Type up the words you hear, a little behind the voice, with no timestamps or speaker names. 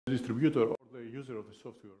distributor or the user of the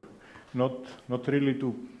software, not really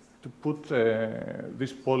to put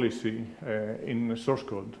this policy in source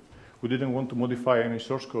code. We didn't want to modify any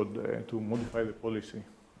source code to modify the policy.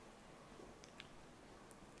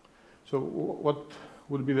 So what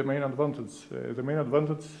would be the main advantage? The main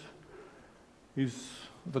advantage is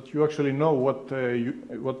that you actually know what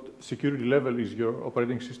security level is your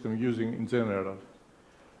operating system using in general.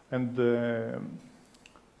 And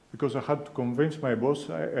because I had to convince my boss,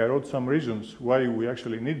 I wrote some reasons why we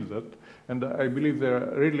actually need that. And I believe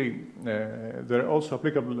they're also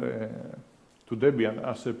applicable to Debian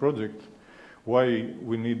as a project, why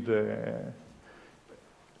we need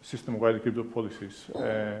system-wide crypto policies.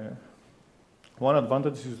 One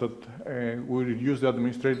advantage is that we reduce the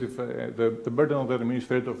administrative, the burden of the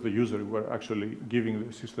administrator of the user we're actually giving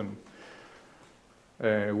the system.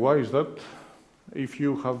 Why is that? If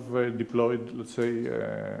you have deployed, let's say,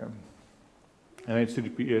 an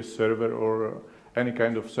HTTPS server or any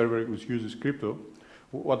kind of server which uses crypto,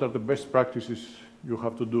 what are the best practices you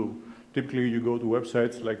have to do? Typically, you go to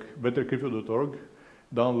websites like bettercrypto.org,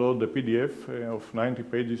 download the PDF of 90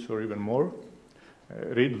 pages or even more,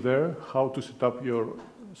 read there how to set up your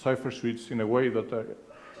cipher switch in a way that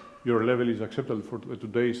your level is acceptable for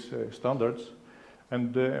today's standards,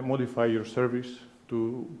 and modify your service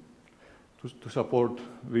to support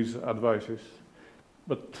these advices.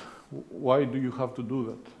 But why do you have to do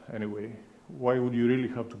that anyway? Why would you really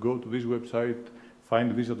have to go to this website,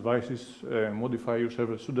 find these advices, modify your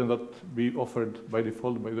service? Shouldn't that be offered by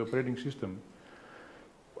default by the operating system?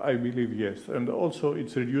 I believe yes. And also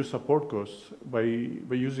it's reduced support costs by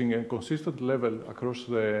using a consistent level across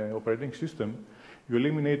the operating system. You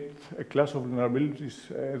eliminate a class of vulnerabilities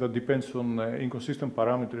that depends on inconsistent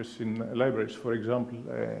parameters in libraries. For example,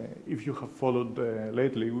 if you have followed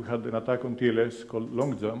lately, we had an attack on TLS called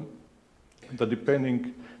Longjump that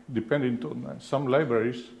depending on some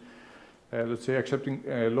libraries, let's say, accepting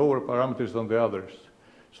lower parameters than the others.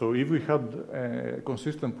 So if we had a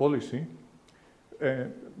consistent policy,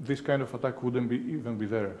 this kind of attack wouldn't even be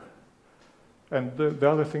there. And the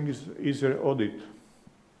other thing is easier audit.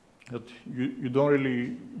 That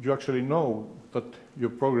you actually know that your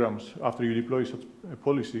programs, after you deploy such a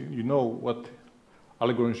policy, you know what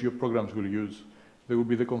algorithms your programs will use. They will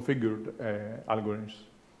be the configured algorithms.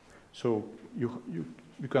 So you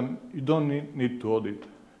don't need to audit.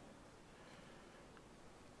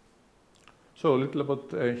 So a little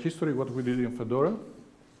about history, what we did in Fedora.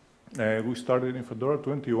 We started in Fedora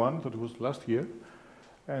 21, that was last year.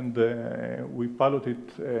 And we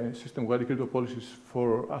piloted system-wide crypto policies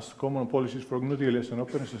as common policies for GNU-TLS and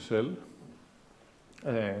OpenSSL.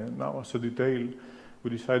 Now, as a detail, we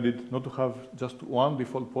decided not to have just one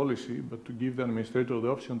default policy, but to give the administrator the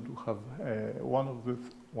option to have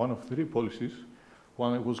one of three policies.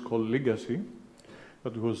 One was called legacy,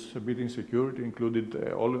 that was a bit insecure. It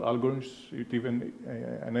included all algorithms. It even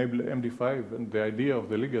enabled MD5, and the idea of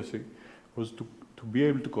the legacy was to be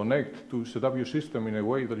able to connect, to set up your system in a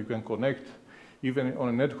way that you can connect even on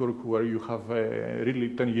a network where you have really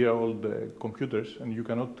 10-year-old computers and you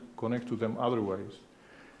cannot connect to them otherwise.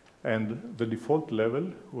 And the default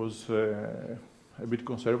level was a bit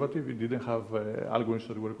conservative. It didn't have algorithms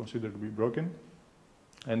that were considered to be broken.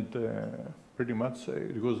 And pretty much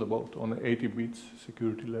it was about on 80 bits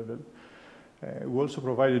security level. We also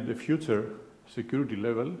provided a future security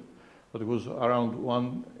level that was around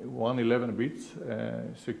 111 bits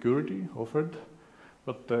security offered,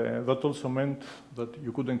 but that also meant that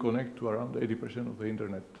you couldn't connect to around 80% of the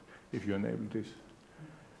internet if you enabled this.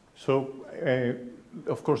 So,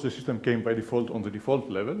 of course, the system came by default on the default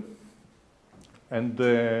level, and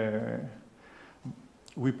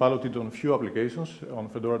we piloted on a few applications on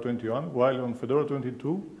Fedora 21, while on Fedora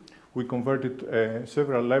 22, we converted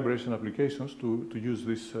several libraries and applications to use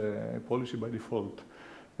this policy by default.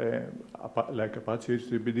 Like Apache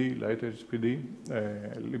HTTPD, Light HTTPD,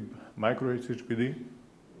 libmicro HTTPD,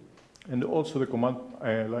 and also the command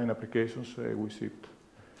line applications we shipped.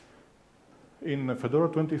 In Fedora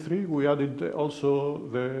 23, we added also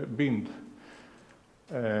the bind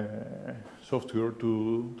software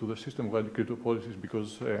to the system-wide crypto policies,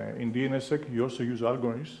 because in DNSSEC you also use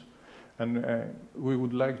algorithms, and we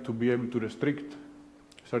would like to be able to restrict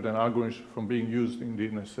certain algorithms from being used in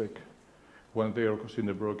DNSSEC when they are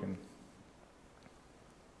considered broken.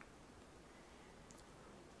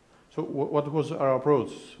 So what was our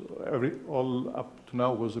approach? All up to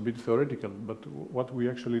now was a bit theoretical, but what we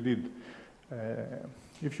actually did.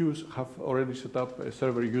 If you have already set up a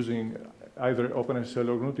server using either OpenSSL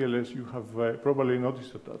or GNU-TLS, you have probably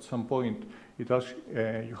noticed that at some point it asks,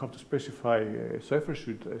 you have to specify a cipher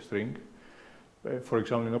suite string For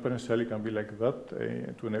example, in OpenSSL, it can be like that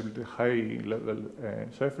to enable the high-level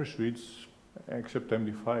cipher suites, except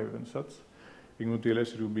MD5 and such. In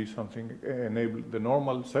GNU-TLS, it will be something enable the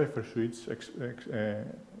normal cipher suites with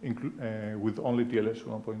only TLS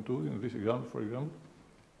 1.2 in this example, for example.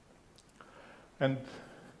 And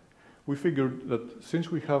we figured that since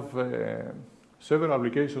we have several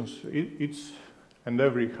applications, each and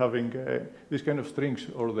every having this kind of strings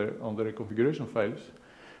on their configuration files,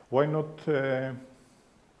 why not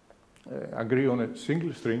agree on a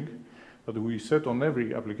single string that we set on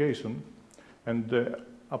every application, and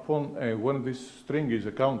upon when this string is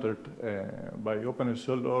encountered by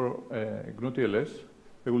OpenSSL or GNU-TLS,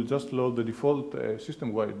 they will just load the default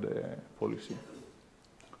system-wide policy.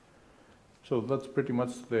 So that's pretty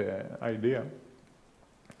much the idea.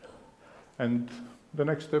 And the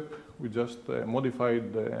next step, we just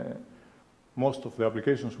modified most of the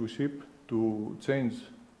applications we ship to change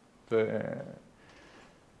the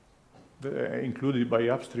included by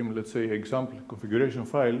upstream, let's say, example configuration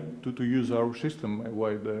file to use our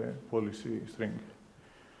system-wide policy string.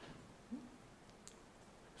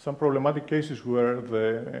 Some problematic cases were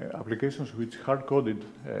the applications which hard-coded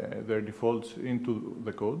their defaults into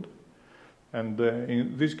the code. And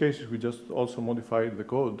in these cases, we just also modified the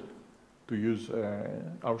code to use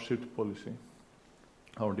our shipped policy,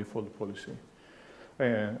 our default policy.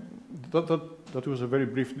 That was a very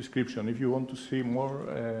brief description. If you want to see more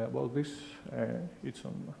about this, it's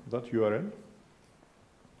on that URL.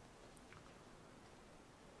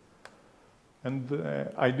 And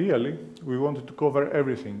ideally, we wanted to cover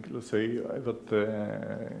everything. Let's say that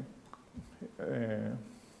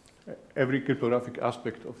every cryptographic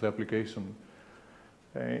aspect of the application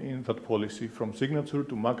in that policy, from signature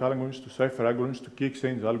to MAC algorithms to cipher algorithms to key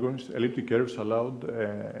exchange algorithms, elliptic curves allowed,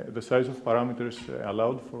 the size of parameters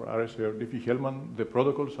allowed for RSA or Diffie-Hellman, the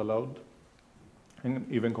protocols allowed, and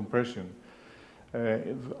even compression.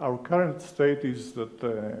 Our current state is that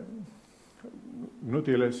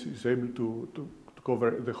GNU-TLS is able to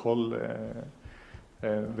cover the whole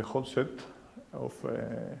set of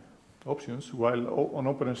options, while on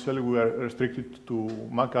OpenSSL we are restricted to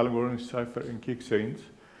MAC algorithms, cipher, and key exchange.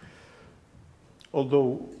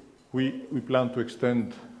 Although we plan to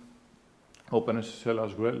extend OpenSSL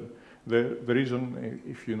as well. The reason,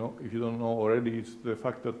 if you don't know already, is the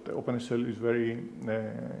fact that OpenSSL is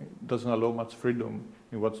doesn't allow much freedom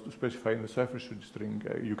in what to specify in the cipher suite string.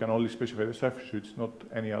 You can only specify the cipher suites, not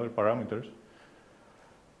any other parameters.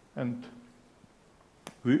 And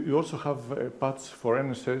we also have paths for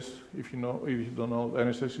NSS. If you don't know,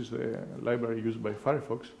 NSS is the library used by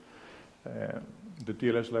Firefox, the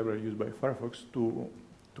TLS library used by Firefox to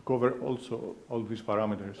cover also all these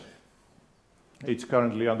parameters. It's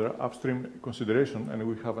currently under upstream consideration, and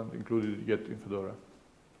we haven't included it yet in Fedora.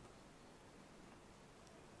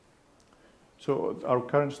 So our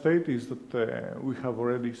current state is that we have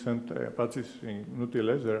already sent patches in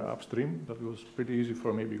GNU-TLS, they're upstream. That was pretty easy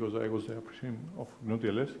for me because I was the upstream of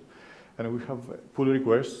GNU-TLS. And we have pull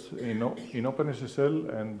requests in OpenSSL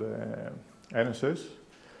and NSS.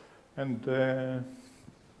 And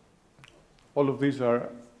all of these are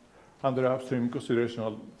under upstream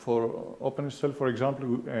consideration. For OpenSSL, for example,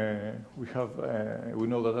 we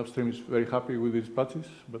know that upstream is very happy with these patches,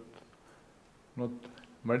 but not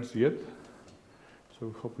merged yet. So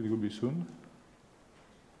we hope it will be soon.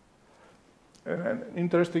 An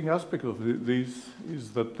interesting aspect of this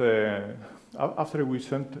is that after we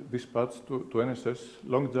sent this patch to NSS,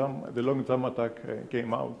 the long jump attack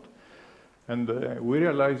came out. And we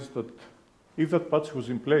realized that if that patch was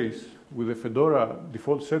in place with the Fedora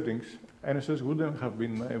default settings, NSS wouldn't have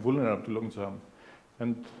been vulnerable to long jump.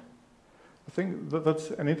 And I think that's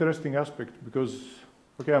an interesting aspect because,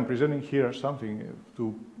 okay, I'm presenting here something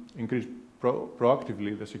to increase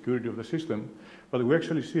proactively the security of the system, but we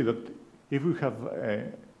actually see that if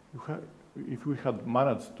we had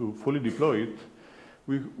managed to fully deploy it,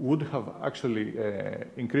 we would have actually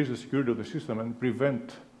increased the security of the system and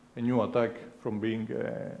prevent a new attack from being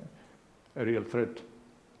a real threat.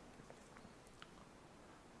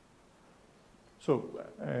 So,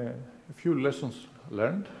 a few lessons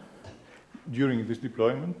learned during this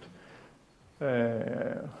deployment.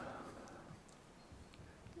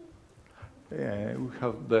 We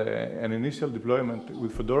have an initial deployment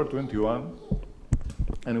with Fedora 21,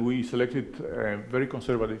 and we selected very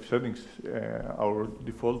conservative settings. Our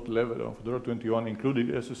default level of Fedora 21 included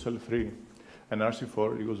SSL3 and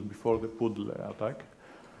RC4. It was before the PUDL attack.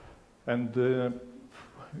 And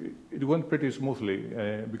it went pretty smoothly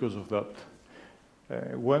because of that.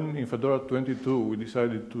 When in Fedora 22 we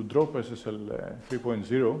decided to drop SSL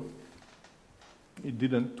 3.0, it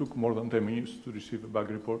didn't took more than 10 minutes to receive a bug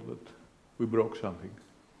report that we broke something.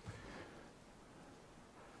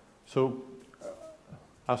 So,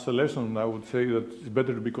 as a lesson, I would say that it's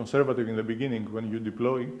better to be conservative in the beginning when you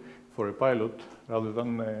deploy for a pilot, rather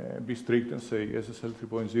than be strict and say SSL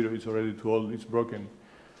 3.0 is already too old, it's broken,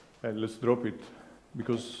 let's drop it.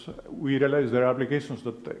 Because we realized there are applications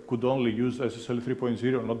that could only use SSL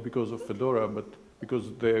 3.0, not because of Fedora, but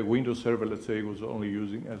because the Windows server, let's say, was only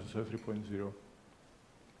using SSL 3.0.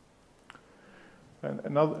 And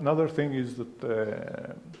another thing is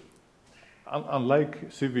that unlike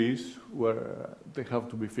CVEs, where they have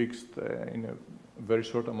to be fixed in a very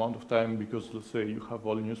short amount of time, because let's say you have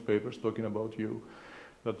all newspapers talking about you,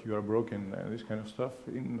 that you are broken, this kind of stuff.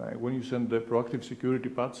 When you send the proactive security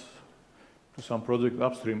patch to some project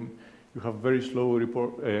upstream, you have very slow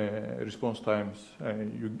response times.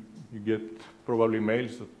 You get probably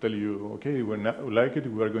mails that tell you, okay, we like it,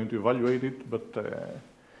 we are going to evaluate it, but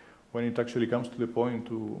when it actually comes to the point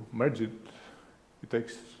to merge it, it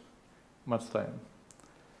takes much time.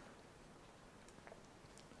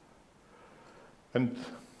 And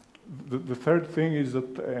the third thing is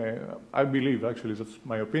that I believe, actually, that's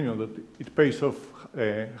my opinion, that it pays off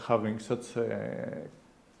having such a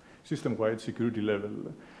system-wide security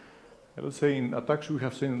level. Let's say in attacks we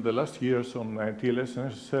have seen in the last years on TLS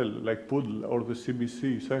and SSL, like Poodle or the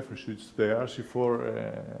CBC cipher switch, the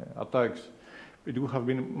RC4 attacks, it would have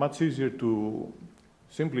been much easier to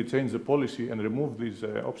simply change the policy and remove these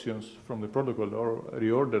options from the protocol or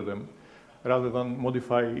reorder them, rather than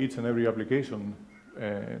modify each and every application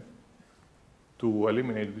to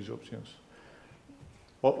eliminate these options.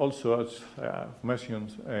 Also, as I've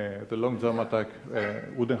mentioned, the long jump attack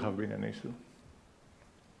wouldn't have been an issue.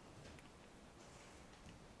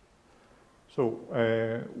 So,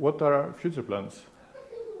 what are our future plans?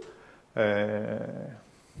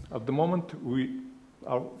 At the moment,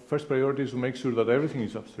 our first priority is to make sure that everything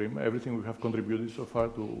is upstream. Everything we have contributed so far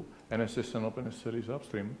to NSS and OpenSSL is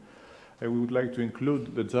upstream. We would like to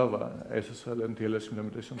include the Java SSL and TLS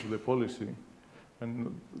implementation to the policy,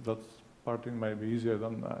 and that part might be easier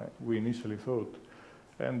than we initially thought.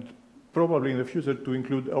 And probably in the future to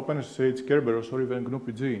include OpenSSH, Kerberos, or even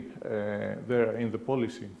GNU-PG there in the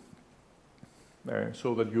policy,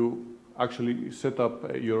 so that you actually set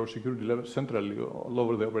up your security level centrally all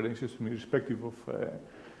over the operating system, irrespective of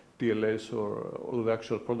TLS or the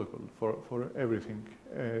actual protocol for everything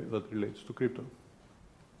that relates to crypto.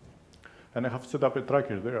 And I have set up a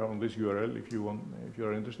tracker there on this URL if you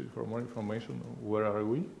are interested for more information. Where are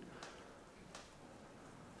we?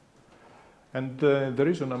 And the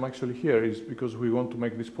reason I'm actually here is because we want to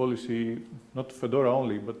make this policy not Fedora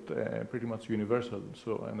only, but pretty much universal.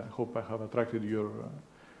 So, and I hope I have attracted your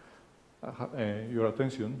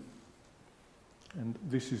attention. And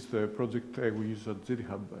this is the project we use at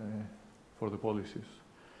GitHub for the policies.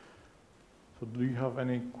 So, do you have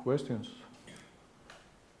any questions?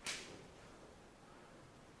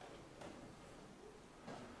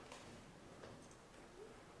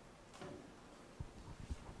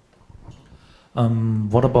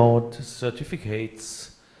 What about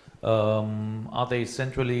certificates? Are they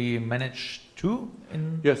centrally managed too?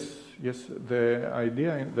 Yes. The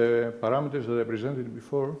idea in the parameters that I presented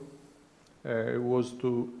before was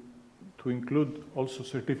to include also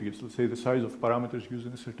certificates. Let's say the size of parameters used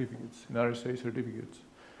in the certificates, in RSA certificates.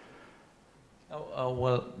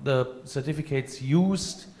 Well, the certificates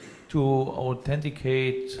used to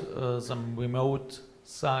authenticate some remote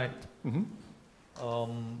site. Mm-hmm.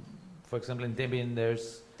 For example, in Debian,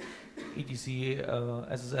 there's etc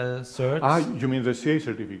SSL certs. You mean the CA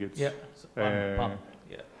certificates? Yeah.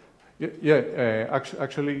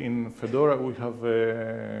 Actually, in Fedora, we have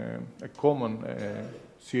a common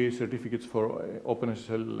CA certificates for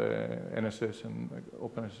OpenSSL, NSS,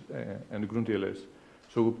 and GNU-TLS.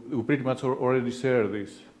 So we pretty much already share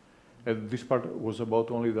this. And this part was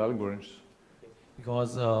about only the algorithms.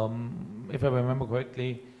 Because if I remember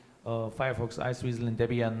correctly, Firefox, Iceweasel, and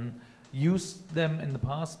Debian used them in the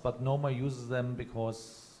past, but no more uses them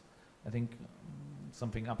because I think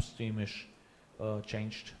something upstreamish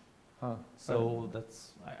changed. So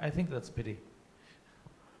I think that's a pity.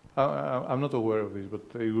 I'm not aware of this, but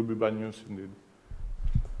it would be bad news indeed.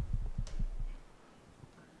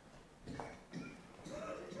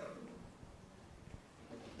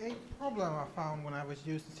 A problem I found when I was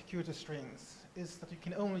using security strings is that you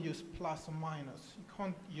can only use plus or minus. You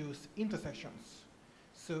can't use intersections.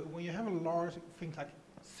 So when you have a large thing like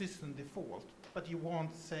system default, but you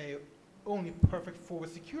want, say, only perfect forward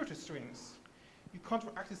security strings, you can't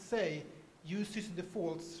actually say use system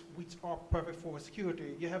defaults which are perfect forward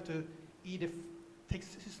security. You have to either takes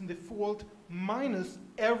system default minus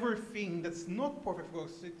everything that's not perfect for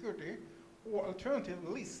security, or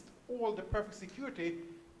alternatively list all the perfect security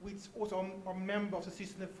which also are member of the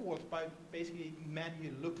system default by basically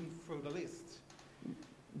manually looking through the list.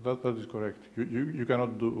 That is correct. You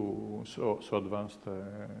cannot do so advanced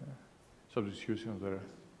substitution there.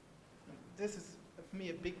 This is, for me,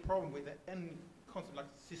 a big problem with any concept like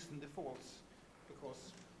system defaults,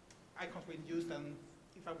 because I can't really use them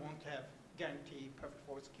if I want to have guaranteed perfect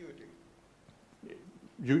forward security.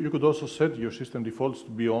 You could also set your system defaults to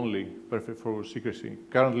be only perfect forward secrecy.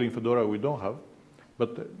 Currently in Fedora we don't have,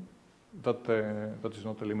 but that is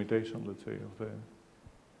not a limitation, let's say, of the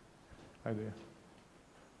idea.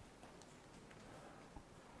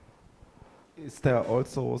 Is there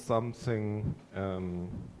also something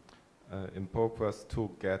in progress to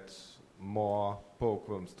get more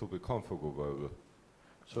programs to be configurable?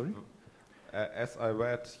 Sorry? As I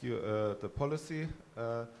read the policy,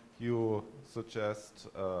 you suggest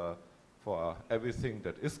for everything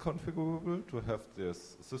that is configurable to have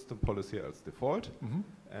this system policy as default,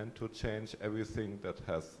 and to change everything that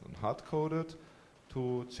has hard-coded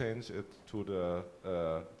to change it to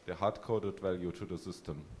the hard-coded value to the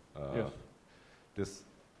system. Yes. This,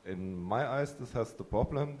 in my eyes, this has the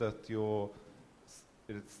problem that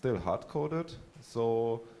it's still hard-coded.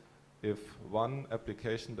 So if one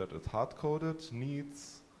application that is hard-coded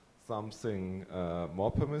needs something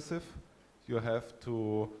more permissive, you have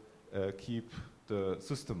to keep the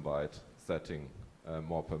system-wide setting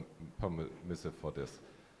more permissive for this.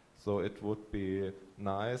 So it would be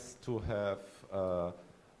nice to have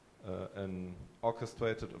an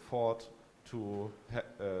orchestrated effort to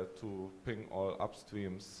ping all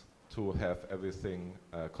upstreams to have everything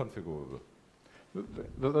configurable.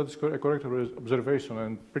 That's a correct observation,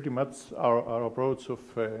 and pretty much our approach of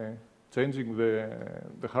changing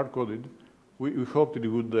the hard-coded, we hoped it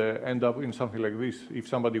would end up in something like this. If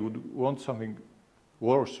somebody would want something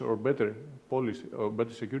worse or better policy or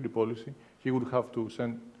better security policy, he would have to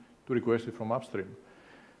request it from upstream.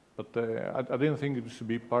 But I didn't think it should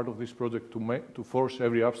be part of this project to force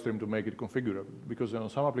every upstream to make it configurable, because on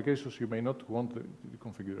some applications you may not want it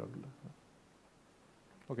configurable.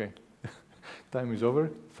 Okay, time is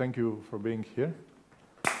over. Thank you for being here.